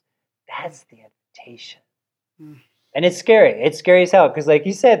ourselves? That's the invitation. And it's scary. It's scary as hell because, like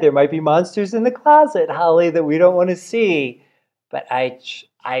you said, there might be monsters in the closet, Holly, that we don't want to see. But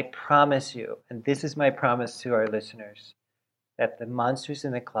I promise you, and this is my promise to our listeners, that the monsters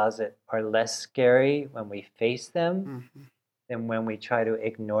in the closet are less scary when we face them than when we try to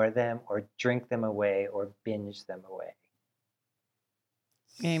ignore them or drink them away or binge them away.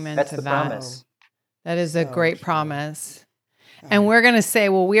 Amen That's to the that. promise. That is a So great true. promise. And we're going to say,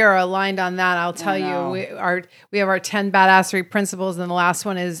 well, we are aligned on that. I'll tell know. you, we have our 10 badassery principles. And the last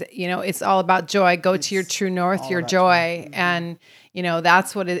one is, it's all about joy. Go to your true north, all your about joy. And,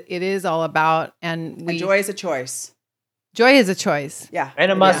 that's what it is all about. And And joy is a choice. joy is a choice. Yeah.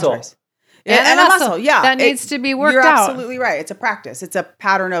 And a it is muscle. choice. And a muscle. Yeah. That needs to be worked You're out. absolutely right. It's a practice. It's a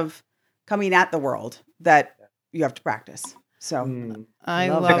pattern of coming at the world that you have to practice. So I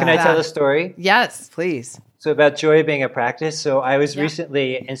Love love that. Can I tell that. a story? Yes. please. So about joy being a practice. So I was Yeah.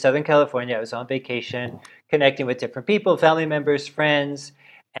 recently in Southern California. I was on vacation, connecting with different people, family members, friends,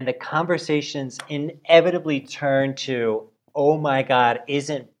 and the conversations inevitably turned to, "Oh my God,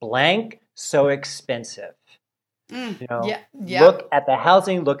 isn't blank so expensive?" Yeah. Look at the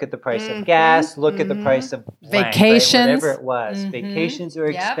housing, look at the price of gas, look at the price of blank, Vacations. right? Whatever it was. Mhm. Vacations are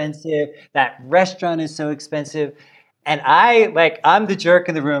Yep. expensive. That restaurant is so expensive. And I'm the jerk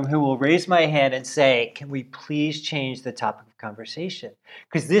in the room who will raise my hand and say, can we please change the topic of conversation?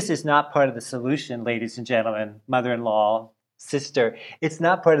 Because this is not part of the solution, ladies and gentlemen, mother-in-law, sister. It's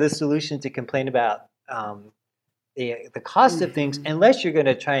not part of the solution to complain about the cost of things unless you're going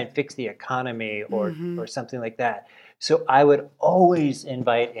to try and fix the economy or something like that. So I would always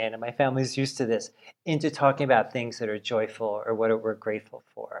invite in, and my family's used to this, into talking about things that are joyful or what we're grateful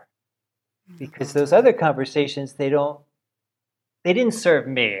for. Because those other conversations, they didn't serve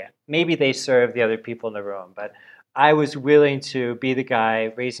me. Maybe they served the other people in the room, but I was willing to be the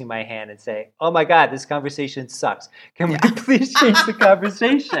guy raising my hand and say, "Oh my God, this conversation sucks. Can we please change the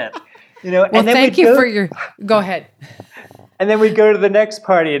conversation?" Well, and then thank you for your. Go ahead. And then we'd go to the next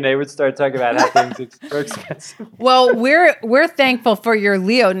party, and they would start talking about how things are expensive. Well, we're thankful for your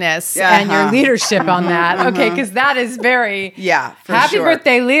Leo-ness and your leadership on that. Okay, because that is very For happy sure.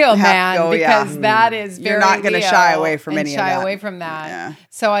 birthday, Leo, man. Oh, yeah. Because that is very You're not gonna Leo shy away from and any of shy that. away from that. Yeah.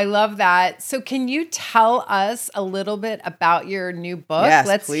 So I love that. So can you tell us a little bit about your new book?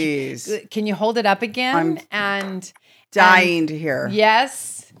 Yes, please. Can you hold it up again? I'm Dying to hear.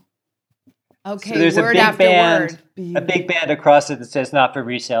 Yes. Okay, So there's word a big after band, word. a big band across it that says "not for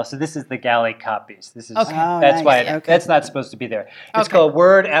resale." So this is the galley copies. This is Okay. Oh, that's nice. why Okay. that's not supposed to be there. It's Okay. called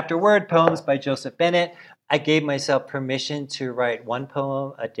 "Word After Word: Poems by Joseph Bennett." I gave myself permission to write one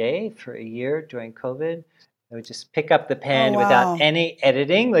poem a day for a year during COVID. I would just pick up the pen Oh, wow. without any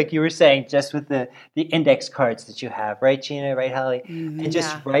editing, like you were saying, just with the index cards that you have, right, Gina, right, Holly, and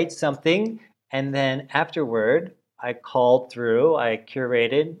just Yeah. write something, and then afterward, I called through, I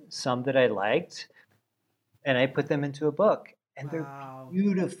curated some that I liked. And I put them into a book, and they're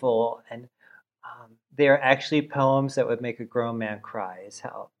beautiful, and they're actually poems that would make a grown man cry, is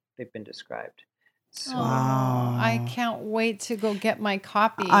how they've been described. So, Oh, I can't wait to go get my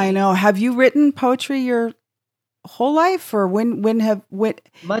copy. I know. Have you written poetry your whole life, or when much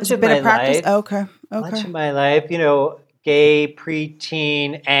has of it been my a practice? life, Okay. much of my life, gay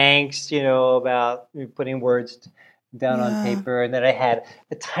preteen angst, about putting words down on paper, and then I had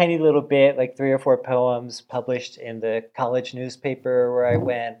a tiny little bit, like 3 or 4 poems published in the college newspaper where I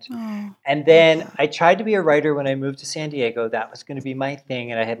went. Oh. And then I tried to be a writer when I moved to San Diego. That was going to be my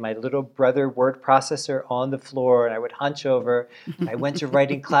thing. And I had my little brother word processor on the floor, and I would hunch over. I went to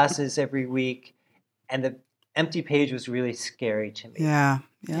writing classes every week, and the empty page was really scary to me. Yeah.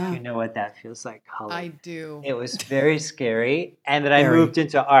 You know what that feels like, Holly. I do. It was very scary. And then I Very. moved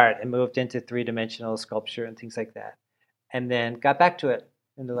into art and moved into 3-dimensional sculpture and things like that. And then got back to it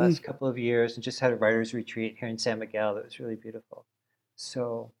in the last couple of years and just had a writer's retreat here in San Miguel that was really beautiful.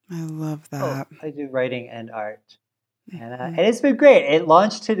 So I love that. I do writing and art. And it's been great. It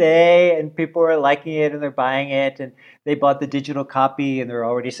launched today, and people are liking it, and they're buying it, and they bought the digital copy, and they're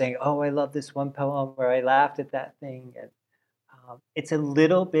already saying, "Oh, I love this one poem where I laughed at that thing." And it's a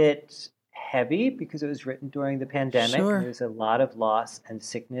little bit heavy because it was written during the pandemic. Sure. And there's a lot of loss and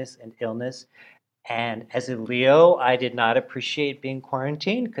sickness and illness. And as a Leo, I did not appreciate being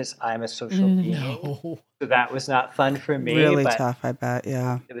quarantined because I'm a social being. So that was not fun for me. Really but tough, I bet.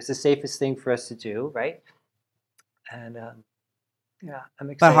 Yeah. it was the safest thing for us to do, right? And Yeah, I'm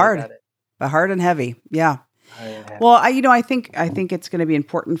excited hard. about it. but hard and heavy. Yeah. Hard and heavy. Well, I think it's going to be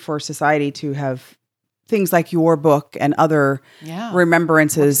important for society to have things like your book and other Yeah.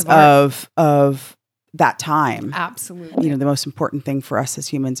 remembrances Works of that time. Absolutely. The most important thing for us as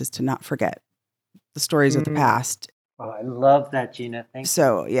humans is to not forget the stories of the past. Oh, I love that, Gina. Thank you.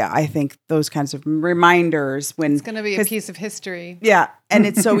 So yeah, I think those kinds of reminders when It's going to be a piece of history. yeah, and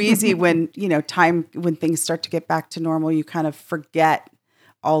it's so easy when when things start to get back to normal, you kind of forget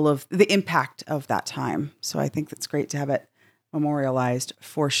all of the impact of that time. So I think that's great to have it memorialized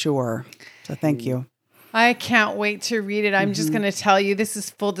for sure. So thank you. I can't wait to read it. I'm just going to tell you, this is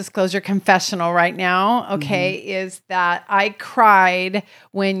full disclosure confessional right now, okay, is that I cried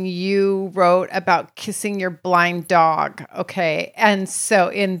when you wrote about kissing your blind dog, okay? And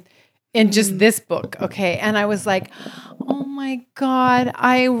so in just this book, okay? And I was like, oh my God,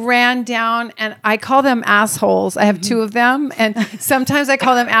 I ran down and I call them assholes. I have two of them. And sometimes I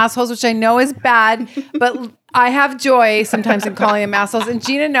call them assholes, which I know is bad, but I have joy sometimes in calling them assholes. And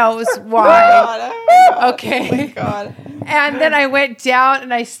Gina knows why. Okay. Oh my God. And then I went down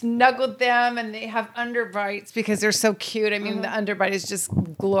and I snuggled them and they have underbites because they're so cute. I mean, the underbite is just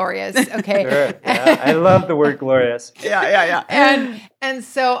glorious. Okay. Sure. Yeah, I love the word glorious. Yeah. And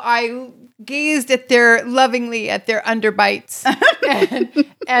so I gazed lovingly at their underbites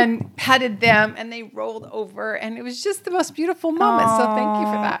and petted them and they rolled over and it was just the most beautiful moment. So thank you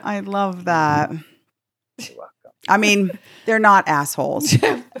for that. I love that. I mean, they're not assholes,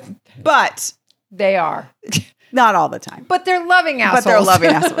 but They are. not all the time. But they're loving assholes. But they're loving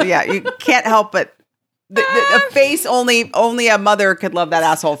assholes. Yeah, you can't help but the face. Only a mother could love that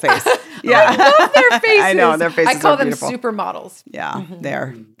asshole face. Yeah, I love their faces. I know their faces. I call are them beautiful. supermodels. Yeah,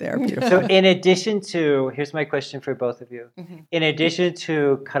 they're beautiful. So in addition to, here's my question for both of you. In addition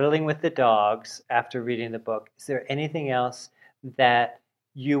to cuddling with the dogs after reading the book, is there anything else that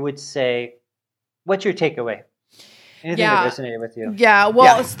you would say, what's your takeaway? Anything that resonated with you? Yeah,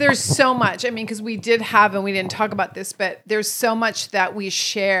 well, there's so much. I mean, because we did have, and we didn't talk about this, but there's so much that we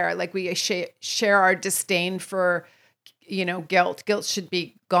share. Like we share our disdain for, guilt. Guilt should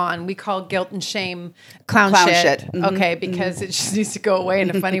be gone. We call guilt and shame clown shit. Okay, because it just needs to go away in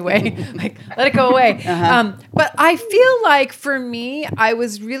a funny way. Like, let it go away. But I feel like for me, I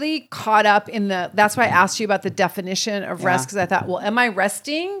was really caught up in that's why I asked you about the definition of rest, because I thought, well, am I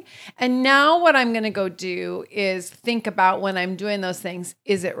resting? And now what I'm going to go do is think about when I'm doing those things,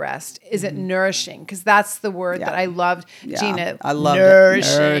 is it rest? Is it nourishing? Because that's the word that I loved, Gina. I loved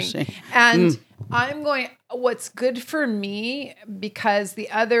nourishing. And I'm going, what's good for me, because the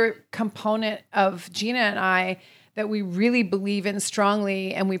other component of Gina and I that we really believe in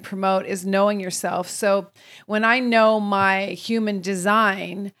strongly and we promote is knowing yourself. So when I know my human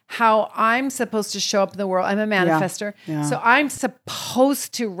design, how I'm supposed to show up in the world, I'm a manifester. Yeah. So I'm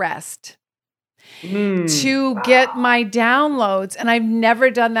supposed to rest. To get my downloads. And I've never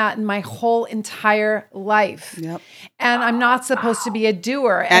done that in my whole entire life. Yep. And I'm not supposed to be a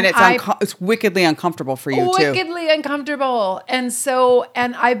doer. And it's wickedly uncomfortable for you too. Wickedly uncomfortable. And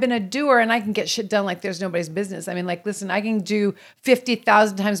I've been a doer and I can get shit done like there's nobody's business. I mean, like, listen, I can do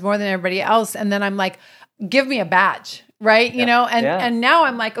 50,000 times more than everybody else. And then I'm like, give me a badge. Right. And now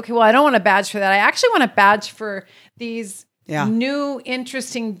I'm like, okay, well, I don't want a badge for that. I actually want a badge for these new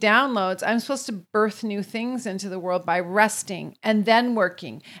interesting downloads. I'm supposed to birth new things into the world by resting and then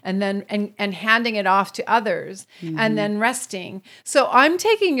working and then and handing it off to others and then resting. So I'm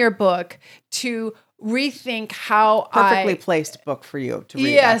taking your book to rethink how perfectly placed book for you to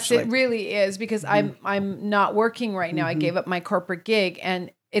read. Yes, actually. it really is, because I'm not working right now. I gave up my corporate gig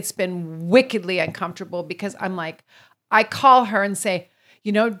and it's been wickedly uncomfortable because I'm like, I call her and say,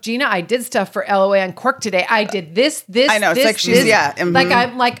 Gina, I did stuff for LOA Uncorked today. I did this. I know. It's like she's, I'm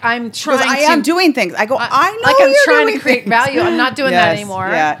trying I am doing things. I go, I know. Like I'm you're trying doing to create things. value. I'm not doing that anymore.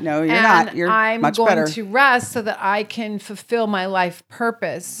 Yeah, no, you're not. You're I'm much going better. to rest so that I can fulfill my life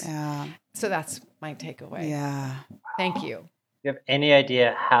purpose. Yeah. So that's my takeaway. Yeah. Thank you. Do you have any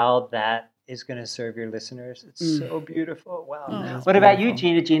idea how that is going to serve your listeners? It's so beautiful. Wow. What about you,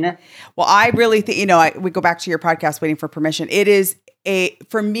 Gina? Well, I really think, we go back to your podcast, Waiting for Permission. It is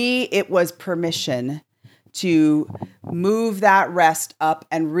for me, it was permission to move that rest up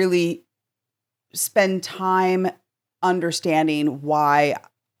and really spend time understanding how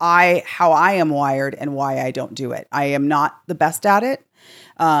I am wired and why I don't do it. I am not the best at it.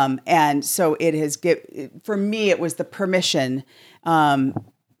 And so it has for me, it was the permission,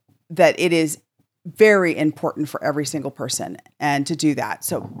 that it is very important for every single person and to do that.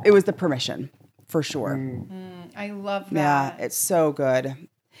 So it was the permission for sure. I love that. Yeah, it's so good.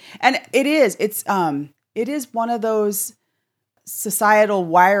 And it is one of those societal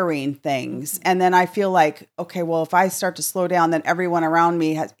wiring things. And then I feel like, okay, well, if I start to slow down, then everyone around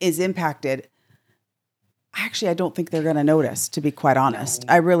me is impacted. Actually, I don't think they're going to notice, to be quite honest.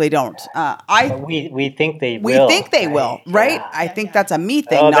 I really don't. But we think they We will. think they will, right? Yeah. I think that's a me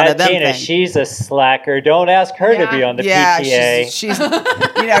thing, Oh, not a that them Tina, thing. she's a slacker. Don't ask her to be on the PTA. she's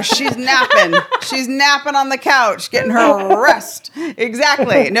she's napping. She's napping on the couch, getting her rest.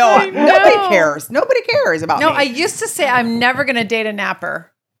 Exactly. No, nobody cares. Nobody cares about No, me. I used to say I'm never going to date a napper.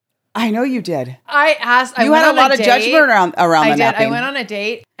 I know you did. I asked. I You went had a on lot of date. judgment around I the did. napping. I went on a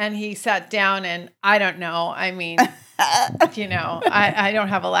date and he sat down and I don't know. I mean, I don't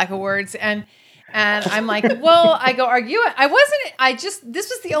have a lack of words. And I'm like, well, I go, this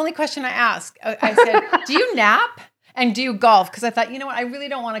was the only question I asked. I said, do you nap? And do you golf? Because I thought, you know what? I really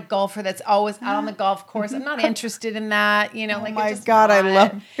don't want a golfer that's always out on the golf course. I'm not interested in that. my God, I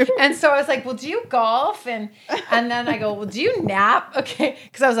love you. And so I was like, well, do you golf? And then I go, well, do you nap? Okay.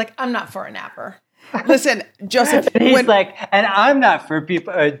 Because I was like, I'm not for a napper. Listen, Joseph. He's like, and I'm not for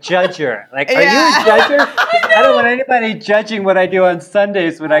people, a judger. Like, are Yeah. you a judger? I don't want anybody judging what I do on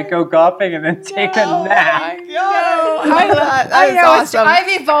Sundays when I go golfing and then take a nap. That is awesome.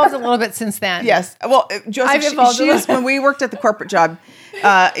 I've evolved a little bit since then. Yes. Well, Joseph, I've evolved a she was, when we worked at the corporate job,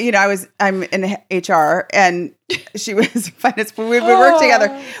 I'm in HR and she was finance. When we would work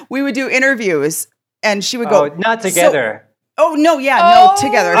together, we would do interviews and she would go, Oh, not together.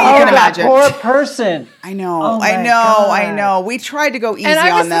 Together. If you can that imagine. poor person. I know. Oh my I God. know. We tried to go easy And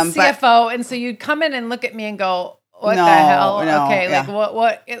I was on them, the CFO, and so you'd come in and look at me and go, "What No, the hell?" no, Okay, yeah. like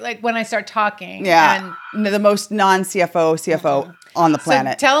what? Like when I start talking, yeah, And the most CFO on the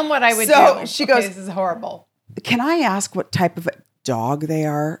planet. so tell them what I would So do. she Okay, goes- "This is horrible." Can I ask what type of dog they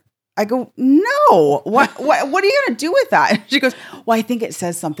are? I go, no. What are you going to do with that? She goes, well, I think it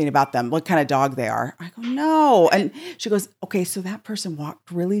says something about them, what kind of dog they are. I go, no. And she goes, okay, so that person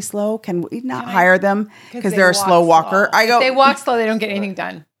walked really slow. Can we not hire them because they're a walk slow walker? slow. I go, If they walk slow, they don't get anything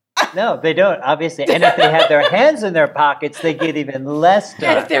done. No, they don't, obviously. And if they have their hands in their pockets, they get even less And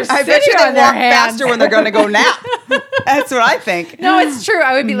done. if they're I bet sitting you they on their walk hands, faster when they're going to go nap. That's what I think. No, it's true.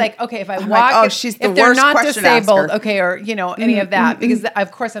 I would be like, okay, if I I'm walk, like, oh, if, she's the if they're worst not question disabled, asker. okay, or any of that, because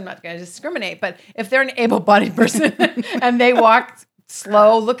of course I'm not going to discriminate. But if they're an able-bodied person and they walk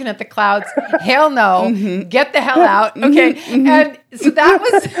slow, looking at the clouds, hell no, get the hell out, okay. And so that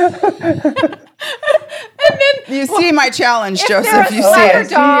was. And then You see my challenge, if they're Joseph. a You see slacker it.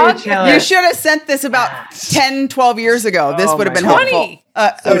 dog, You should have sent this about 10, 12 years ago. This Oh would have my been God. helpful.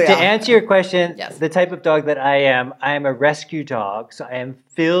 20. So to answer your question, Yes. the type of dog that I am a rescue dog. So I am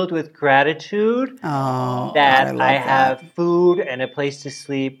filled with gratitude Oh, that God, love I that. have food and a place to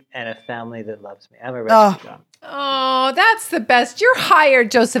sleep and a family that loves me. I'm a rescue dog. oh, that's the best. You're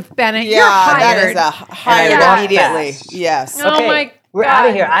hired, Joseph Bennett. You're Yeah, hired. that is a hired walk immediately. fast. Yes. Oh Okay, my we're out God.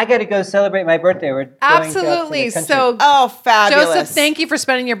 of here. I got to go celebrate my birthday. We're going to Absolutely. the country. So, Oh, fabulous. Joseph, thank you for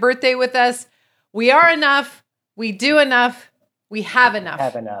spending your birthday with us. We are enough. We do enough. We have enough.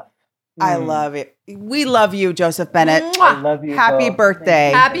 Have enough. I love it. We love you, Joseph Bennett. Mwah. I love you. Happy both.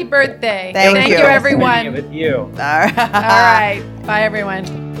 birthday. Happy birthday. Thank you. Spending it everyone. with you. All right. All right. Bye, everyone.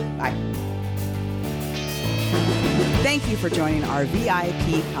 Bye. Thank you for joining our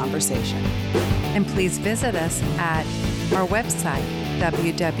VIP conversation. And please visit us at our website,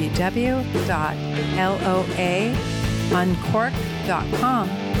 www.loauncork.com.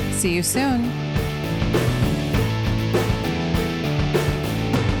 See you soon.